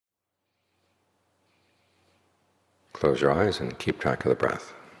close your eyes and keep track of the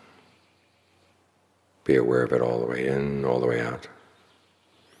breath. Be aware of it all the way in, all the way out.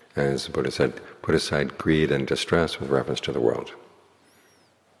 As the Buddha said, put aside greed and distress with reference to the world.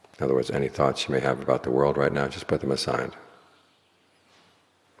 In other words, any thoughts you may have about the world right now, just put them aside.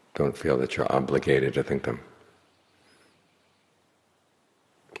 Don't feel that you're obligated to think them.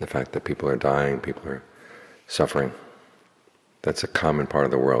 The fact that people are dying, people are suffering, that's a common part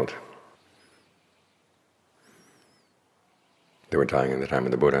of the world. They were dying in the time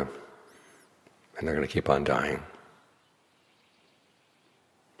of the Buddha, and they're going to keep on dying.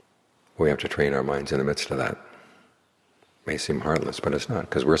 We have to train our minds in the midst of that. It may seem heartless, but it's not,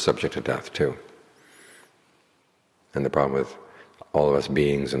 because we're subject to death too. And the problem with all of us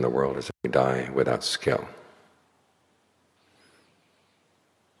beings in the world is that we die without skill.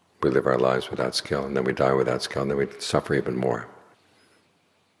 We live our lives without skill, and then we die without skill, and then we suffer even more.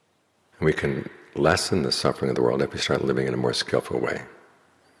 And we can lessen the suffering of the world if we start living in a more skillful way,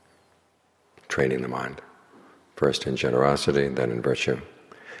 training the mind, first in generosity, then in virtue,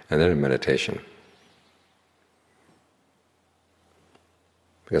 and then in meditation.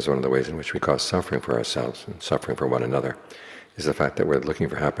 Because one of the ways in which we cause suffering for ourselves and suffering for one another is the fact that we're looking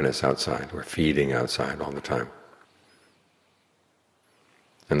for happiness outside. We're feeding outside all the time.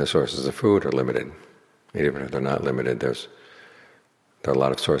 And the sources of food are limited. And even if they're not limited, there are a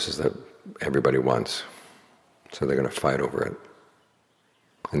lot of sources that everybody wants. So they're going to fight over it.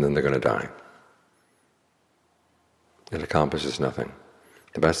 And then they're going to die. It accomplishes nothing.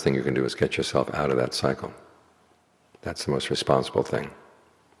 The best thing you can do is get yourself out of that cycle. That's the most responsible thing,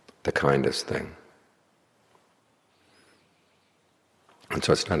 the kindest thing. And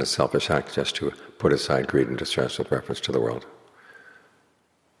so it's not a selfish act just to put aside greed and distress with reference to the world.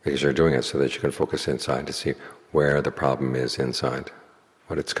 Because you're doing it so that you can focus inside to see where the problem is inside,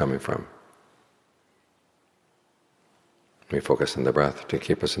 what it's coming from. We focus on the breath to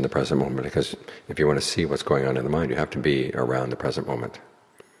keep us in the present moment, because if you want to see what's going on in the mind, you have to be around the present moment.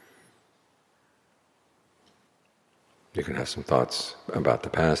 You can have some thoughts about the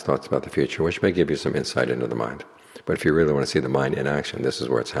past, thoughts about the future, which may give you some insight into the mind. But if you really want to see the mind in action, this is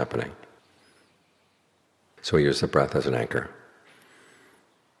where it's happening. So we use the breath as an anchor,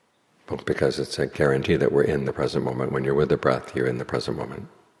 because it's a guarantee that we're in the present moment. When you're with the breath, you're in the present moment.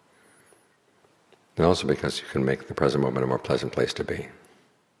 And also because you can make the present moment a more pleasant place to be.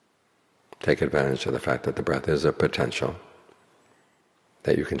 Take advantage of the fact that the breath is a potential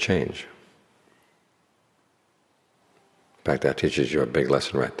that you can change. In fact, that teaches you a big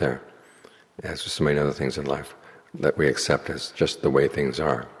lesson right there, as with so many other things in life that we accept as just the way things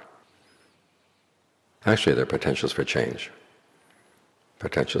are. Actually, there are potentials for change.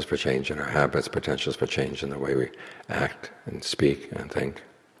 Potentials for change in our habits, potentials for change in the way we act and speak and think.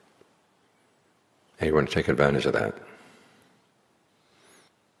 And you want to take advantage of that.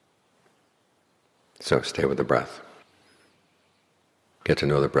 So stay with the breath. Get to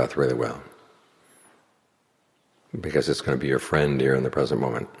know the breath really well, because it's going to be your friend here in the present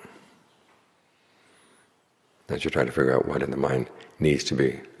moment. As you try to figure out what in the mind needs to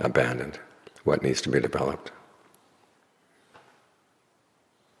be abandoned, what needs to be developed.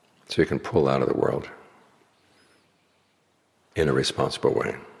 So you can pull out of the world in a responsible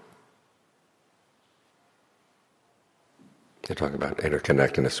way. They talk about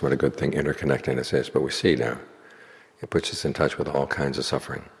interconnectedness, what a good thing interconnectedness is, but we see now it puts us in touch with all kinds of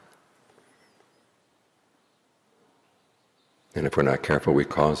suffering. And if we're not careful, we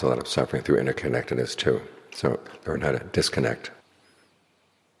cause a lot of suffering through interconnectedness too. So learn how to disconnect.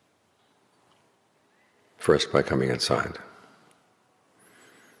 First by coming inside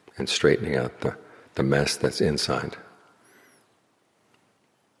and straightening out the mess that's inside.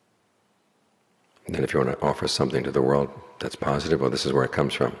 And then if you want to offer something to the world that's positive, well, this is where it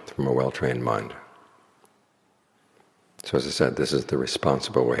comes from a well-trained mind. So as I said, this is the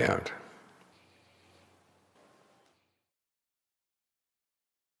responsible way out.